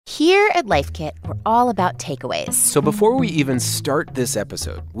Here at Life Kit, we're all about takeaways. So before we even start this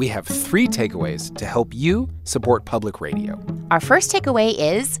episode, we have 3 takeaways to help you support public radio. Our first takeaway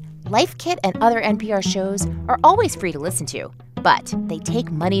is Life Kit and other NPR shows are always free to listen to, but they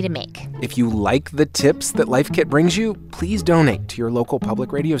take money to make. If you like the tips that Life Kit brings you, please donate to your local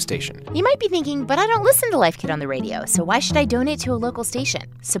public radio station. You might be thinking, but I don't listen to Life Kit on the radio, so why should I donate to a local station?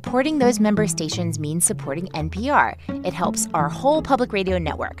 Supporting those member stations means supporting NPR. It helps our whole public radio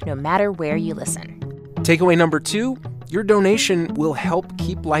network, no matter where you listen. Takeaway number 2, your donation will help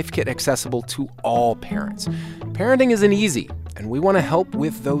keep Life Kit accessible to all parents. Parenting isn't easy, and we want to help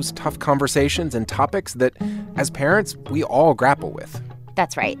with those tough conversations and topics that, as parents, we all grapple with.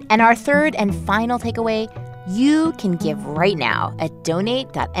 That's right. And our third and final takeaway, you can give right now at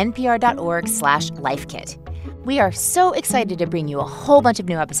donate.npr.org/lifekit. We are so excited to bring you a whole bunch of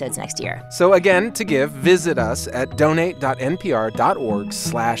new episodes next year. So again, to give, visit us at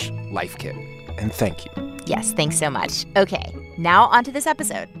donate.npr.org/lifekit. And thank you. Yes, thanks so much. Okay, now on to this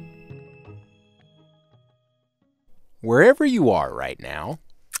episode. Wherever you are right now,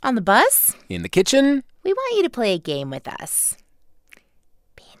 On the bus, in the kitchen, we want you to play a game with us.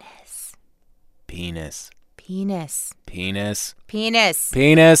 Penis. penis, Penis. penis, Penis.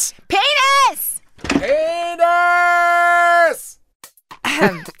 penis, Penis! penis!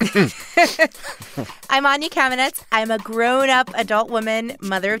 I'm Anya Kamenetz. I'm a grown-up adult woman,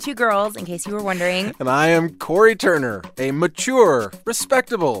 mother of 2 girls, in case you were wondering. And I am Corey Turner, a mature,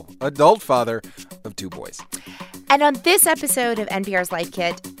 respectable adult father of 2 boys. And on this episode of NPR's Life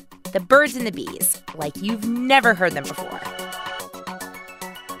Kit, the birds and the bees, like you've never heard them before.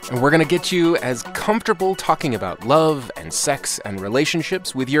 And we're going to get you as comfortable talking about love and sex and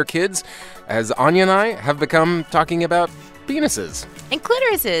relationships with your kids as Anya and I have become talking about penises. And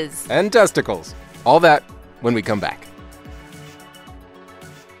clitorises. And testicles. All that when we come back.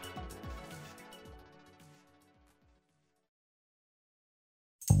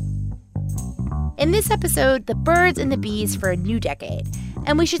 In this episode, the birds and the bees for a new decade.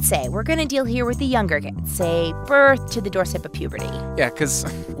 And we should say, we're going to deal here with the younger kids, say birth to the doorstep of puberty. Yeah, because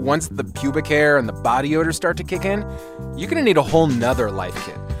once the pubic hair and the body odor start to kick in, you're going to need a whole nother Life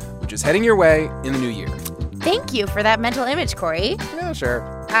Kit, which is heading your way in the new year. Thank you for that mental image, Corey. Yeah, sure.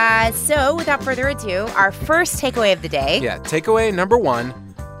 So without further ado, our first takeaway of the day. Yeah, takeaway number 1,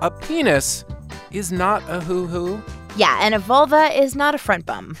 a penis is not a hoo-hoo. Yeah, and a vulva is not a front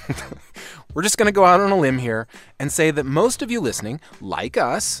bum. We're just going to go out on a limb here and say that most of you listening, like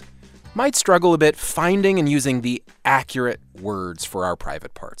us, might struggle a bit finding and using the accurate words for our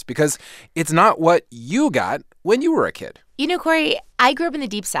private parts because it's not what you got when you were a kid. You know, Corey, I grew up in the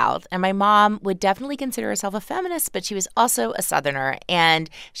Deep South, and my mom would definitely consider herself a feminist, but she was also a Southerner, and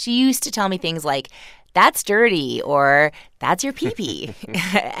she used to tell me things like, that's dirty, or that's your pee-pee.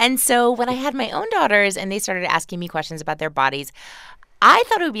 And so when I had my own daughters and they started asking me questions about their bodies, I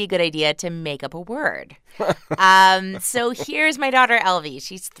thought it would be a good idea to make up a word. So here's my daughter, Elvie.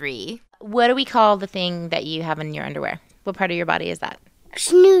 She's 3. What do we call the thing that you have in your underwear? What part of your body is that?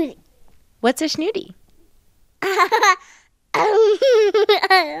 Snooty. What's a snooty? I don't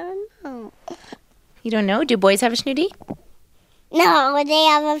know. You don't know? Do boys have a snooty? No, they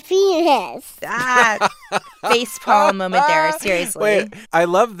have a penis. Facepalm moment there, seriously. Wait, I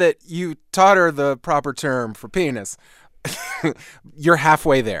love that you taught her the proper term for penis. You're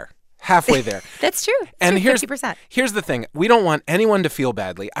halfway there. Halfway there. That's true. And true, 50%. Here's the thing. We don't want anyone to feel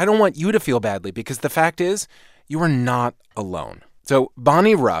badly. I don't want you to feel badly because the fact is you are not alone. So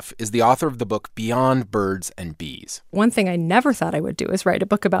Bonnie Ruff is the author of the book Beyond Birds and Bees. One thing I never thought I would do is write a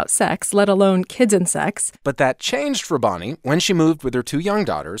book about sex, let alone kids and sex. But that changed for Bonnie when she moved with her 2 young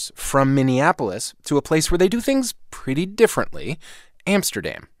daughters from Minneapolis to a place where they do things pretty differently,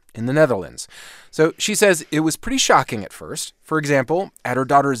 Amsterdam in the Netherlands. So she says it was pretty shocking at first. For example, at her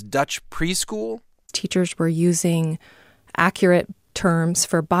daughter's Dutch preschool, Teachers were using accurate terms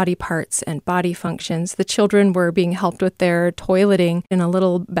for body parts and body functions. The children were being helped with their toileting in a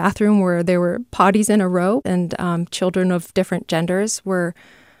little bathroom where there were potties in a row, and children of different genders were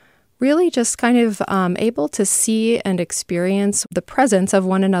really just kind of able to see and experience the presence of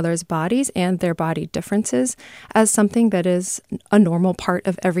one another's bodies and their body differences as something that is a normal part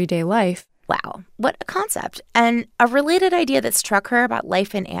of everyday life. Wow, what a concept. And a related idea that struck her about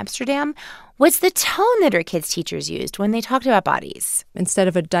life in Amsterdam was the tone that her kids' teachers used when they talked about bodies. Instead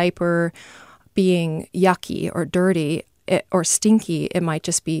of a diaper being yucky or dirty or stinky, it might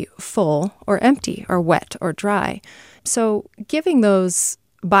just be full or empty or wet or dry. So giving those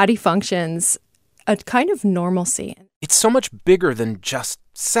body functions a kind of normalcy. it's so much bigger than just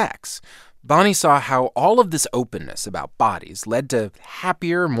sex. Bonnie saw how all of this openness about bodies led to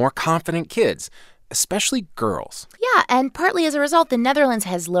happier, more confident kids, especially girls. Yeah, and partly as a result, the Netherlands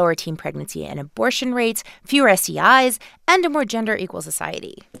has lower teen pregnancy and abortion rates, fewer STIs, and a more gender-equal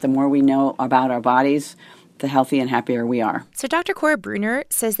society. The more we know about our bodies, the healthier and happier we are. So Dr. Cora Brunner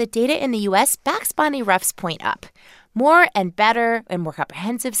says that data in the U.S. backs Bonnie Ruff's point up. More and better and more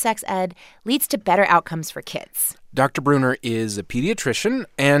comprehensive sex ed leads to better outcomes for kids. Dr. Brunner is a pediatrician,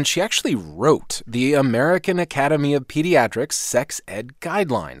 and she actually wrote the American Academy of Pediatrics Sex Ed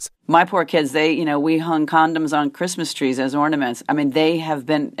Guidelines. My poor kids, we hung condoms on Christmas trees as ornaments. I mean, they have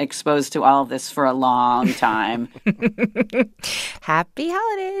been exposed to all of this for a long time. Happy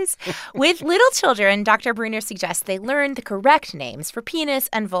holidays. With little children, Dr. Brunner suggests they learn the correct names for penis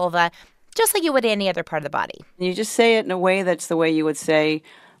and vulva, just like you would any other part of the body. You just say it in a way that's the way you would say,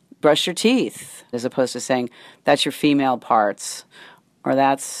 brush your teeth, as opposed to saying, that's your female parts, or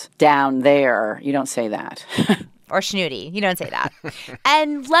that's down there. You don't say that. Or schnooty. You don't say that.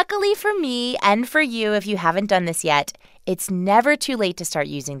 And luckily for me and for you, if you haven't done this yet, it's never too late to start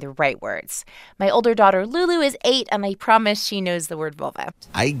using the right words. My older daughter, Lulu, is 8, and I promise she knows the word vulva.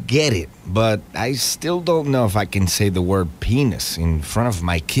 I get it, but I still don't know if I can say the word penis in front of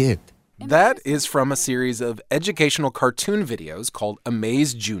my kid. That is from a series of educational cartoon videos called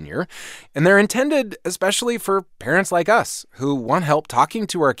Amaze Junior, and they're intended especially for parents like us who want help talking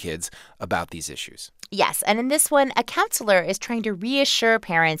to our kids about these issues. Yes, and in this one, a counselor is trying to reassure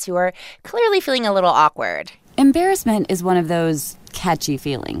parents who are clearly feeling a little awkward. Embarrassment is one of those catchy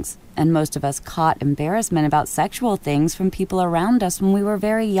feelings, and most of us caught embarrassment about sexual things from people around us when we were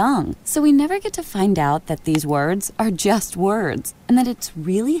very young. So we never get to find out that these words are just words, and that it's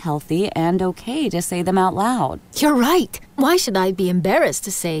really healthy and okay to say them out loud. You're right. Why should I be embarrassed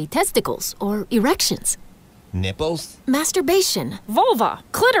to say testicles or erections? Nipples? Masturbation. Vulva.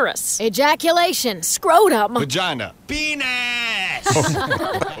 Clitoris. Ejaculation. Scrotum. Vagina. Penis!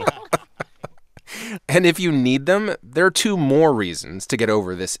 And if you need them, there are 2 more reasons to get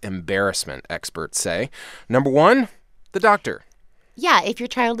over this embarrassment, experts say. Number 1, the doctor. Yeah, if your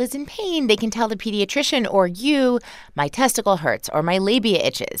child is in pain, they can tell the pediatrician or you, my testicle hurts or my labia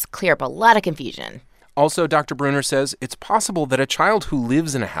itches. Clear up a lot of confusion. Also, Dr. Brunner says it's possible that a child who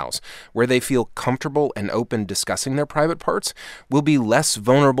lives in a house where they feel comfortable and open discussing their private parts will be less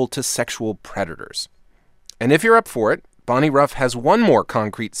vulnerable to sexual predators. And if you're up for it, Bonnie Ruff has one more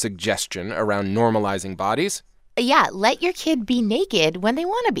concrete suggestion around normalizing bodies. Yeah, let your kid be naked when they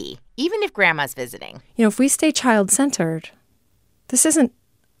want to be, even if grandma's visiting. You know, if we stay child-centered, this isn't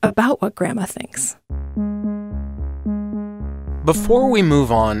about what grandma thinks. Before we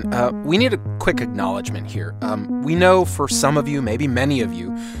move on, we need a quick acknowledgement here. We know for some of you, maybe many of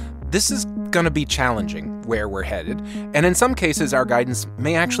you, this is going to be challenging where we're headed, and in some cases, our guidance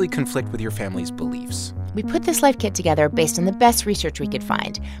may actually conflict with your family's beliefs. We put this life kit together based on the best research we could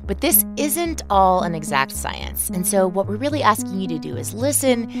find, but this isn't all an exact science. And so what we're really asking you to do is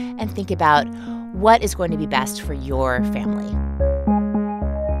listen and think about what is going to be best for your family.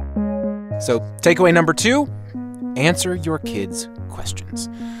 So takeaway number 2, answer your kids' questions.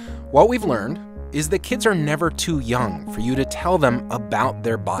 What we've learned is that kids are never too young for you to tell them about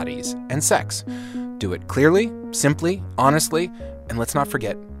their bodies and sex. Do it clearly, simply, honestly, and let's not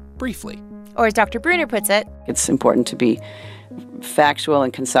forget, briefly. Or as Dr. Brunner puts it, It's important to be factual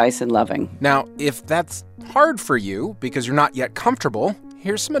and concise and loving. Now, if that's hard for you because you're not yet comfortable,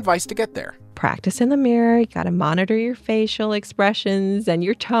 here's some advice to get there. Practice in the mirror. You got to monitor your facial expressions and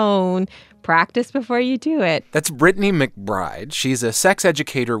your tone. Practice before you do it. That's Brittany McBride. She's a sex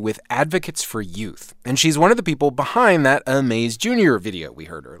educator with Advocates for Youth, and she's one of the people behind that Amaze Junior video we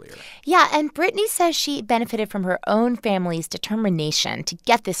heard earlier. Yeah, and Brittany says she benefited from her own family's determination to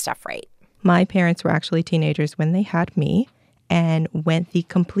get this stuff right. My parents were actually teenagers when they had me and went the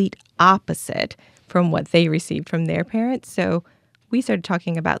complete opposite from what they received from their parents. So we started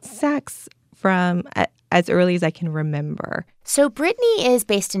talking about sex from as early as I can remember. So Brittany is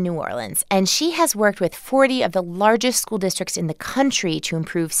based in New Orleans, and she has worked with 40 of the largest school districts in the country to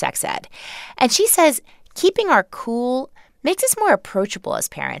improve sex ed. And she says keeping our cool makes us more approachable as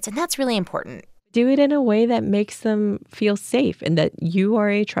parents, and that's really important. Do it in a way that makes them feel safe and that you are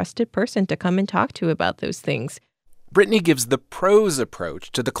a trusted person to come and talk to about those things. Brittany gives the pros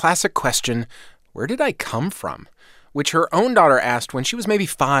approach to the classic question, where did I come from? Which her own daughter asked when she was maybe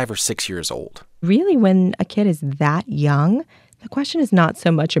 5 or 6 years old. Really, when a kid is that young, the question is not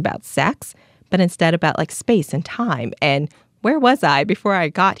so much about sex, but instead about like space and time and where was I before I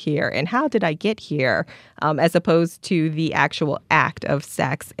got here and how did I get here, as opposed to the actual act of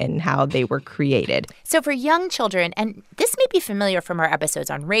sex and how they were created. So for young children, and this may be familiar from our episodes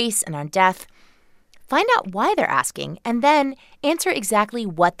on race and on death, find out why they're asking and then answer exactly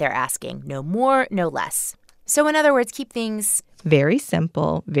what they're asking. No more, no less. So in other words, keep things very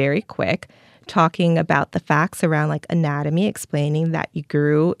simple, very quick, talking about the facts around like anatomy, explaining that you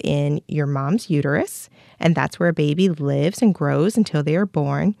grew in your mom's uterus, and that's where a baby lives and grows until they are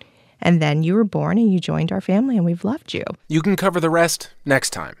born. And then you were born and you joined our family and we've loved you. You can cover the rest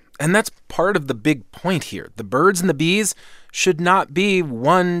next time. And that's part of the big point here. The birds and the bees should not be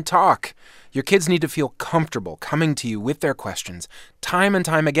one talk. Your kids need to feel comfortable coming to you with their questions time and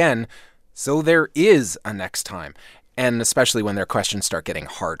time again, so there is a next time, and especially when their questions start getting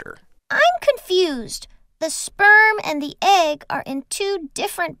harder. I'm confused. The sperm and the egg are in two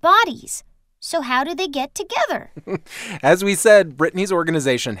different bodies. So how do they get together? As we said, Brittany's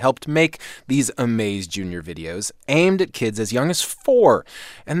organization helped make these Amaze Junior videos aimed at kids as young as 4.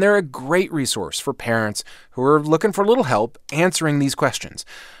 And they're a great resource for parents who are looking for a little help answering these questions,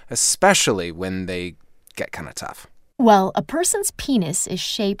 especially when they get kind of tough. Well, a person's penis is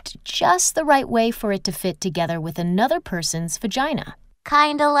shaped just the right way for it to fit together with another person's vagina.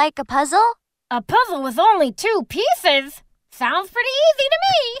 Kinda like a puzzle? A puzzle with only 2 pieces? Sounds pretty easy to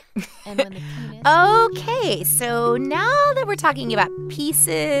me. And when the penis... Okay, so now that we're talking about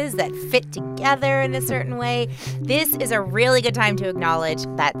pieces that fit together in a certain way, this is a really good time to acknowledge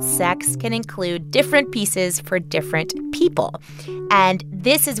that sex can include different pieces for different people. And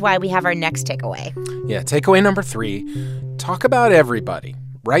this is why we have our next takeaway. Yeah, takeaway number 3, talk about everybody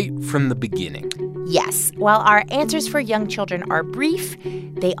right from the beginning. Yes, while our answers for young children are brief,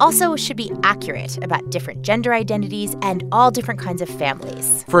 they also should be accurate about different gender identities and all different kinds of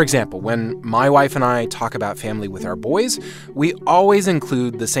families. For example, when my wife and I talk about family with our boys, we always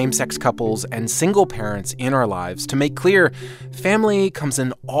include the same-sex couples and single parents in our lives to make clear family comes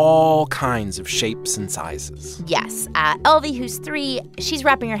in all kinds of shapes and sizes. Yes, Elvie, who's 3, she's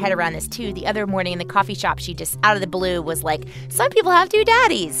wrapping her head around this too. The other morning in the coffee shop, she just out of the blue was like, some people have 2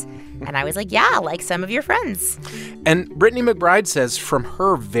 daddies. And I was like, yeah, like some of your friends. And Brittany McBride says from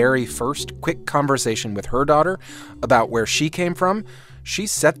her very first quick conversation with her daughter about where she came from, she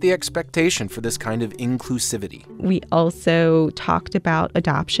set the expectation for this kind of inclusivity. We also talked about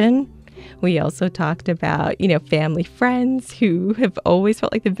adoption. We also talked about, family friends who have always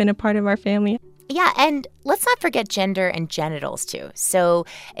felt like they've been a part of our family. Yeah, and let's not forget gender and genitals, too. So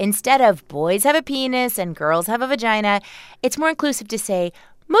instead of boys have a penis and girls have a vagina, it's more inclusive to say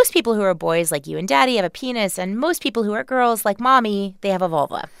most people who are boys like you and daddy have a penis, and most people who are girls like mommy, they have a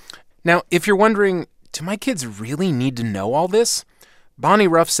vulva. Now, if you're wondering, do my kids really need to know all this? Bonnie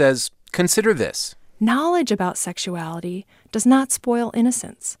Ruff says, consider this. Knowledge about sexuality does not spoil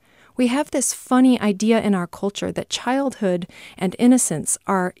innocence. We have this funny idea in our culture that childhood and innocence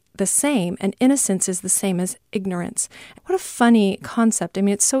are the same, and innocence is the same as ignorance. What a funny concept. I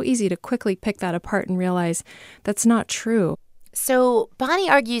mean, it's so easy to quickly pick that apart and realize that's not true. So Bonnie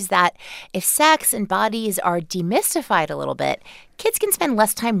argues that if sex and bodies are demystified a little bit, kids can spend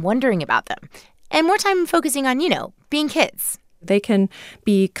less time wondering about them and more time focusing on, being kids. They can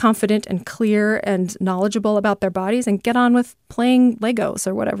be confident and clear and knowledgeable about their bodies and get on with playing Legos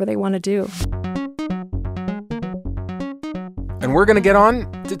or whatever they want to do. And we're going to get on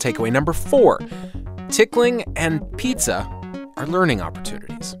to takeaway number 4. Tickling and pizza are learning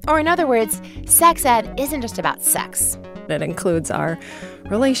opportunities. Or in other words, sex ed isn't just about sex. It includes our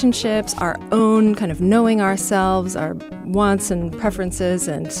relationships, our own kind of knowing ourselves, our wants and preferences,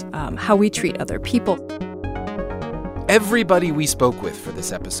 and how we treat other people. Everybody we spoke with for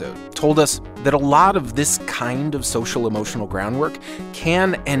this episode told us that a lot of this kind of social-emotional groundwork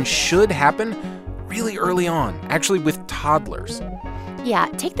can and should happen really early on, actually with toddlers. Yeah,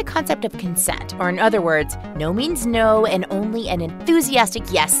 take the concept of consent, or in other words, no means no, and only an enthusiastic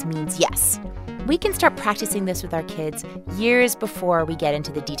yes means yes. We can start practicing this with our kids years before we get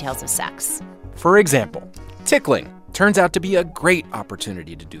into the details of sex. For example, tickling turns out to be a great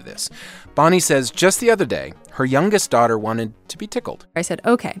opportunity to do this. Bonnie says just the other day, her youngest daughter wanted to be tickled. I said,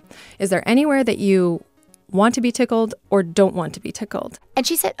 okay, is there anywhere that you want to be tickled or don't want to be tickled? And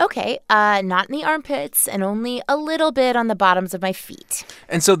she said, okay, not in the armpits and only a little bit on the bottoms of my feet.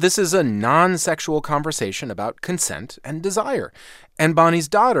 And so this is a non-sexual conversation about consent and desire. And Bonnie's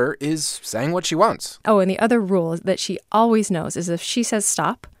daughter is saying what she wants. Oh, and the other rule that she always knows is if she says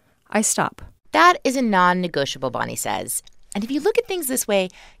stop, I stop. That is a non-negotiable, Bonnie says. And if you look at things this way,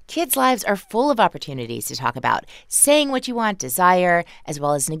 kids' lives are full of opportunities to talk about saying what you want, desire, as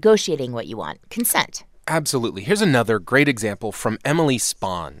well as negotiating what you want, consent. Absolutely. Here's another great example from Emily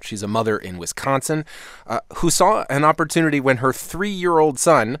Spahn. She's a mother in Wisconsin who saw an opportunity when her 3-year-old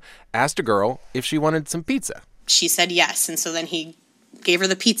son asked a girl if she wanted some pizza. She said yes, and so then he gave her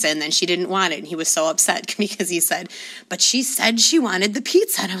the pizza, and then she didn't want it, and he was so upset because he said, but she said she wanted the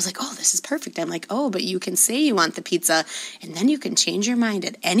pizza. And I was like, oh, this is perfect. I'm like, oh, but you can say you want the pizza, and then you can change your mind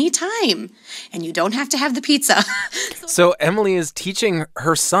at any time, and you don't have to have the pizza. So Emily is teaching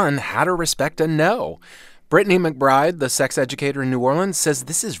her son how to respect a no. Brittany McBride, the sex educator in New Orleans, says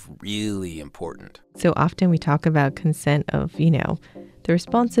this is really important. So often we talk about consent of, the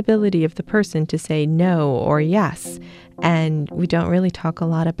responsibility of the person to say no or yes. And we don't really talk a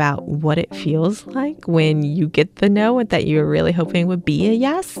lot about what it feels like when you get the no that you were really hoping would be a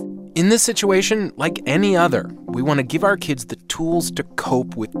yes. In this situation, like any other, we want to give our kids the tools to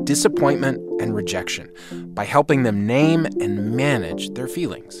cope with disappointment and rejection by helping them name and manage their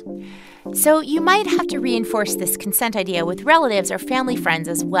feelings. So you might have to reinforce this consent idea with relatives or family friends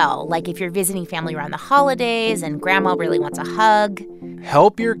as well, like if you're visiting family around the holidays and grandma really wants a hug.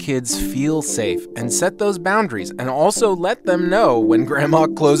 Help your kids feel safe and set those boundaries, and also let them know when grandma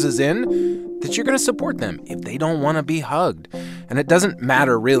closes in that you're going to support them if they don't want to be hugged. And it doesn't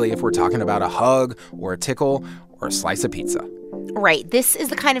matter really if we're talking about a hug or a tickle or a slice of pizza. Right. This is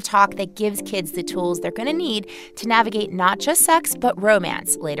the kind of talk that gives kids the tools they're going to need to navigate not just sex, but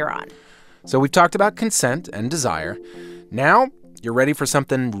romance later on. So we've talked about consent and desire. Now you're ready for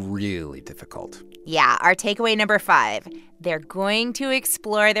something really difficult. Yeah, our takeaway number 5. They're going to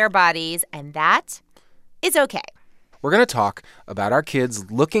explore their bodies, and that is okay. We're going to talk about our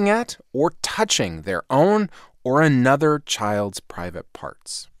kids looking at or touching their own or another child's private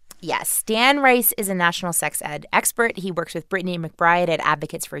parts. Yes, Dan Rice is a national sex ed expert. He works with Brittany McBride at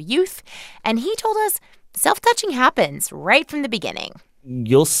Advocates for Youth, and he told us self-touching happens right from the beginning.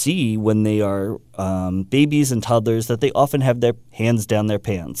 You'll see when they are babies and toddlers that they often have their hands down their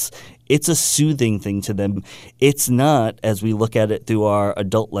pants. It's a soothing thing to them. It's not, as we look at it through our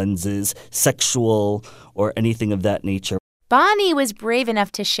adult lenses, sexual or anything of that nature. Bonnie was brave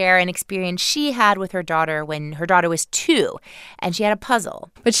enough to share an experience she had with her daughter when her daughter was 2, and she had a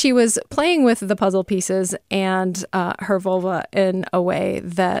puzzle. But she was playing with the puzzle pieces and her vulva in a way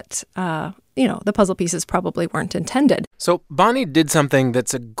that, the puzzle pieces probably weren't intended. So Bonnie did something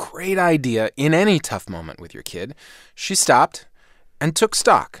that's a great idea in any tough moment with your kid. She stopped and took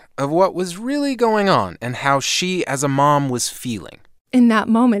stock of what was really going on and how she, as a mom, was feeling. In that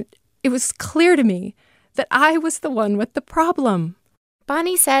moment, it was clear to me that I was the one with the problem.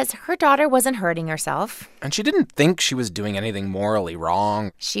 Bonnie says her daughter wasn't hurting herself. And she didn't think she was doing anything morally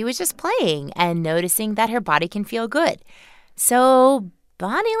wrong. She was just playing and noticing that her body can feel good. So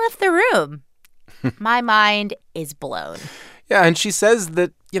Bonnie left the room. My mind is blown. Yeah, and she says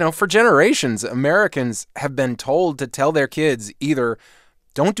that, for generations, Americans have been told to tell their kids either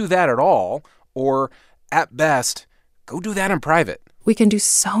don't do that at all or, at best, go do that in private. We can do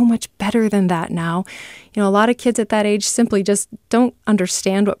so much better than that now. A lot of kids at that age simply just don't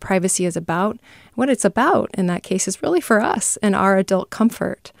understand what privacy is about. What it's about, in that case, is really for us and our adult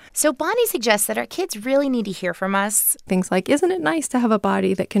comfort. So Bonnie suggests that our kids really need to hear from us. Things like, isn't it nice to have a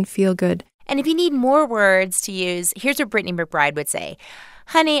body that can feel good? And if you need more words to use, here's what Brittany McBride would say.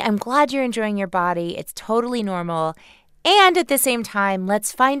 Honey, I'm glad you're enjoying your body. It's totally normal. And at the same time,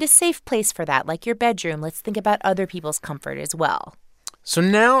 let's find a safe place for that, like your bedroom. Let's think about other people's comfort as well. So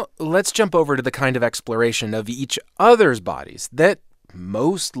now let's jump over to the kind of exploration of each other's bodies that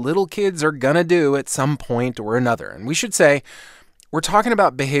most little kids are gonna do at some point or another. And we should say, we're talking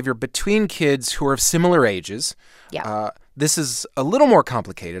about behavior between kids who are of similar ages. Yeah. This is a little more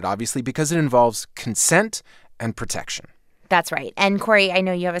complicated, obviously, because it involves consent and protection. That's right. And Corey, I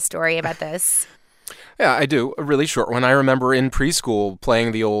know you have a story about this. Yeah, I do. A really short one. I remember in preschool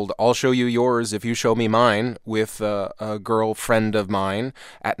playing the old I'll show you yours if you show me mine with a girlfriend of mine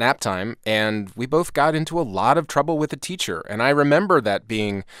at nap time. And we both got into a lot of trouble with a teacher. And I remember that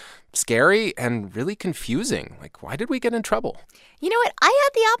being scary and really confusing. Like, why did we get in trouble? You know what? I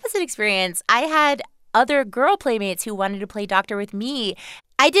had the opposite experience. I had other girl playmates who wanted to play doctor with me.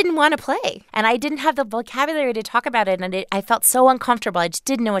 I didn't want to play, and I didn't have the vocabulary to talk about it, and I felt so uncomfortable. I just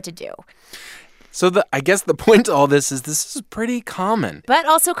didn't know what to do. So I guess the point to all this is pretty common. But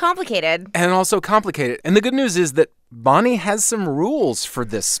also complicated. And the good news is that Bonnie has some rules for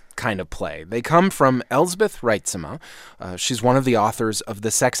this kind of play. They come from Elsbeth Reitzema. She's one of the authors of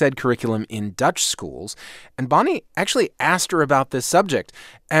the sex ed curriculum in Dutch schools. And Bonnie actually asked her about this subject.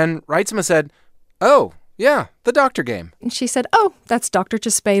 And Reitzema said, oh, yeah, the doctor game. And she said, oh, that's Dr.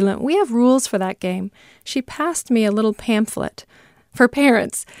 Spelen. We have rules for that game. She passed me a little pamphlet. for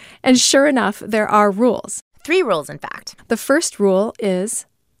parents. And sure enough, there are rules. 3 rules, in fact. The first rule is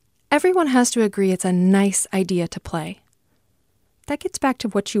everyone has to agree it's a nice idea to play. That gets back to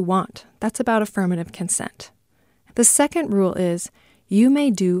what you want. That's about affirmative consent. The second rule is you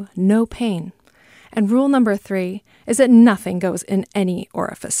may do no pain. And rule number 3 is that nothing goes in any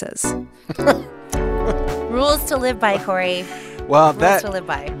orifices. Rules to live by, Corey. Well, Rules to live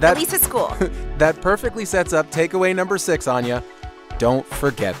by. At least at school. That perfectly sets up takeaway number 6, Anya. Don't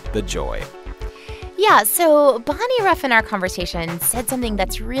forget the joy. Yeah, so Bonnie Ruff in our conversation said something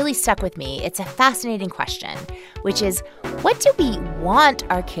that's really stuck with me. It's a fascinating question, which is, what do we want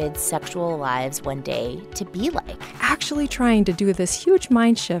our kids' sexual lives one day to be like? Actually trying to do this huge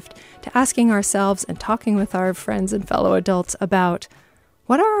mind shift to asking ourselves and talking with our friends and fellow adults about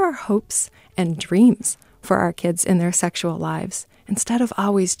what are our hopes and dreams for our kids in their sexual lives, instead of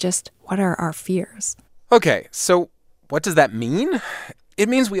always just what are our fears. Okay, so what does that mean? It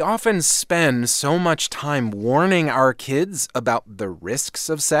means we often spend so much time warning our kids about the risks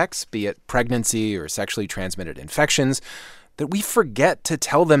of sex, be it pregnancy or sexually transmitted infections, that we forget to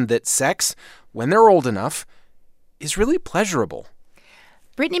tell them that sex, when they're old enough, is really pleasurable.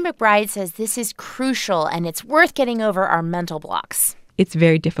 Brittany McBride says this is crucial and it's worth getting over our mental blocks. It's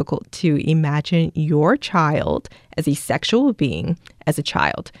very difficult to imagine your child as a sexual being as a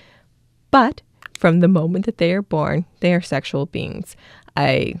child. But from the moment that they are born, they are sexual beings.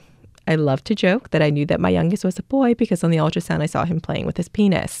 I love to joke that I knew that my youngest was a boy because on the ultrasound I saw him playing with his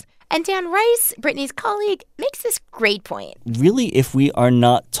penis. And Dan Rice, Brittany's colleague, makes this great point. Really, if we are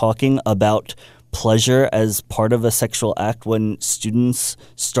not talking about pleasure as part of a sexual act when students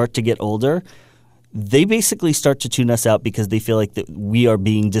start to get older, they basically start to tune us out because they feel like that we are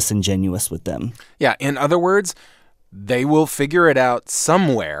being disingenuous with them. Yeah, in other words, they will figure it out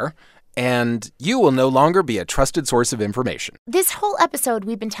somewhere, and you will no longer be a trusted source of information. This whole episode,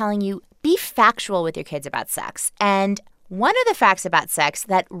 we've been telling you, be factual with your kids about sex. And one of the facts about sex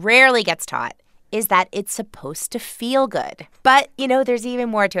that rarely gets taught is that it's supposed to feel good. But, there's even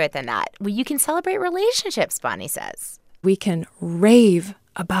more to it than that. Well, you can celebrate relationships, Bonnie says. We can rave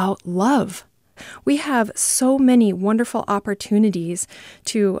about love. We have so many wonderful opportunities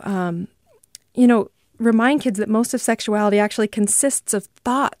to, remind kids that most of sexuality actually consists of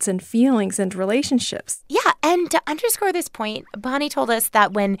thoughts and feelings and relationships. Yeah, and to underscore this point, Bonnie told us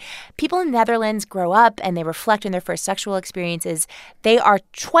that when people in the Netherlands grow up and they reflect on their first sexual experiences, they are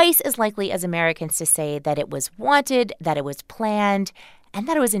twice as likely as Americans to say that it was wanted, that it was planned, and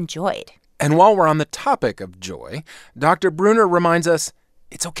that it was enjoyed. And while we're on the topic of joy, Dr. Bruner reminds us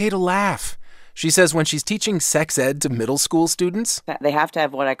it's okay to laugh. She says when she's teaching sex ed to middle school students, they have to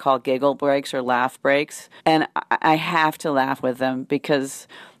have what I call giggle breaks or laugh breaks. And I have to laugh with them because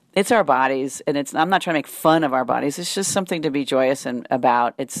it's our bodies. And I'm not trying to make fun of our bodies. It's just something to be joyous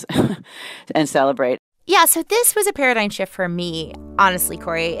about and celebrate. Yeah, so this was a paradigm shift for me, honestly,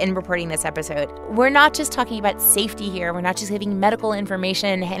 Corey, in reporting this episode. We're not just talking about safety here. We're not just giving medical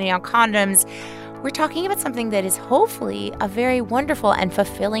information, handing out condoms. We're talking about something that is hopefully a very wonderful and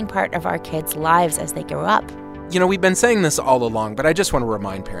fulfilling part of our kids' lives as they grow up. We've been saying this all along, but I just want to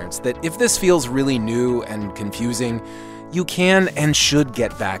remind parents that if this feels really new and confusing, you can and should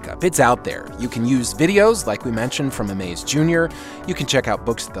get backup. It's out there. You can use videos, like we mentioned, from Amaze Junior. You can check out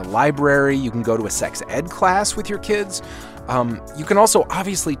books at the library. You can go to a sex ed class with your kids. You can also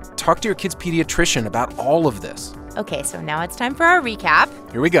obviously talk to your kid's pediatrician about all of this. Okay, so now it's time for our recap.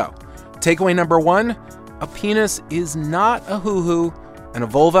 Here we go. Takeaway number 1, a penis is not a hoo-hoo, and a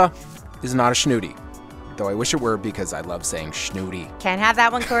vulva is not a schnooty. Though I wish it were because I love saying schnooty. Can't have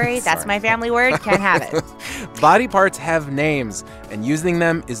that one, Corey. That's my family word. Can't have it. Body parts have names, and using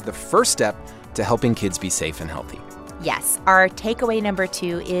them is the first step to helping kids be safe and healthy. Yes, our takeaway number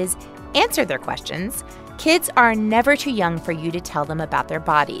 2 is answer their questions. Kids are never too young for you to tell them about their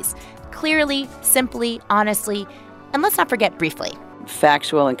bodies. Clearly, simply, honestly, and let's not forget briefly.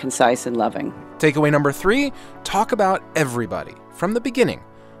 Factual and concise and loving. Takeaway number 3, talk about everybody from the beginning.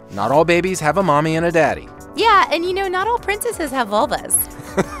 Not all babies have a mommy and a daddy. Yeah, and not all princesses have vulvas.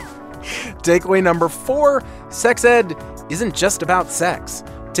 Takeaway number 4, sex ed isn't just about sex.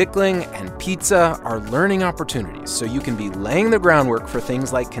 Tickling and pizza are learning opportunities, so you can be laying the groundwork for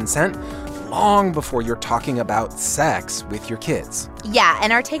things like consent long before you're talking about sex with your kids. Yeah,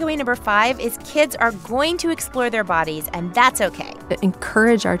 and our takeaway number 5 is kids are going to explore their bodies, and that's okay.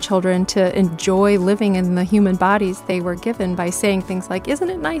 Encourage our children to enjoy living in the human bodies they were given by saying things like, isn't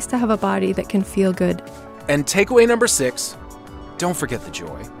it nice to have a body that can feel good? And takeaway number 6, don't forget the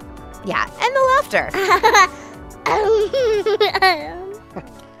joy. Yeah, and the laughter.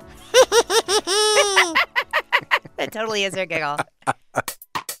 That totally is her giggle.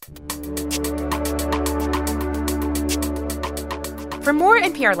 For more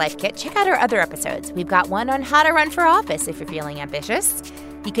NPR Life Kit, check out our other episodes. We've got one on how to run for office if you're feeling ambitious.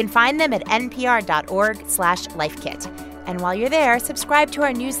 You can find them at npr.org/lifekit. And while you're there, subscribe to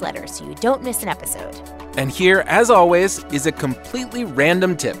our newsletter so you don't miss an episode. And here, as always, is a completely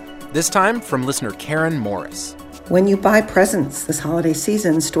random tip, this time from listener Karen Morris. When you buy presents this holiday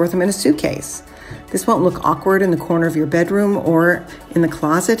season, store them in a suitcase. This won't look awkward in the corner of your bedroom or in the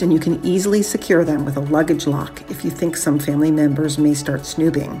closet, and you can easily secure them with a luggage lock if you think some family members may start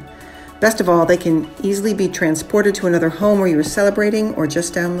snooping. Best of all, they can easily be transported to another home where you are celebrating or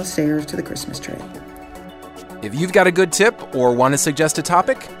just down the stairs to the Christmas tree. If you've got a good tip or want to suggest a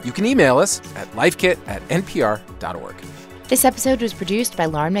topic, you can email us at lifekit@npr.org. This episode was produced by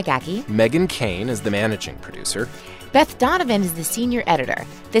Lauren McGackie. Megan Kane is the managing producer. Beth Donovan is the senior editor.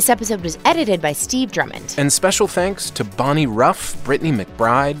 This episode was edited by Steve Drummond. And special thanks to Bonnie Ruff, Brittany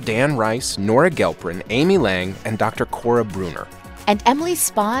McBride, Dan Rice, Nora Gelprin, Amy Lang, and Dr. Cora Bruner. And Emily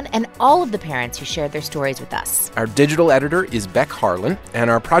Spahn and all of the parents who shared their stories with us. Our digital editor is Beck Harlan, and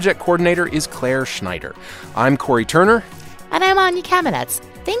our project coordinator is Claire Schneider. I'm Corey Turner. And I'm Anya Kamenetz.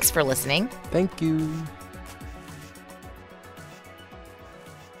 Thanks for listening. Thank you.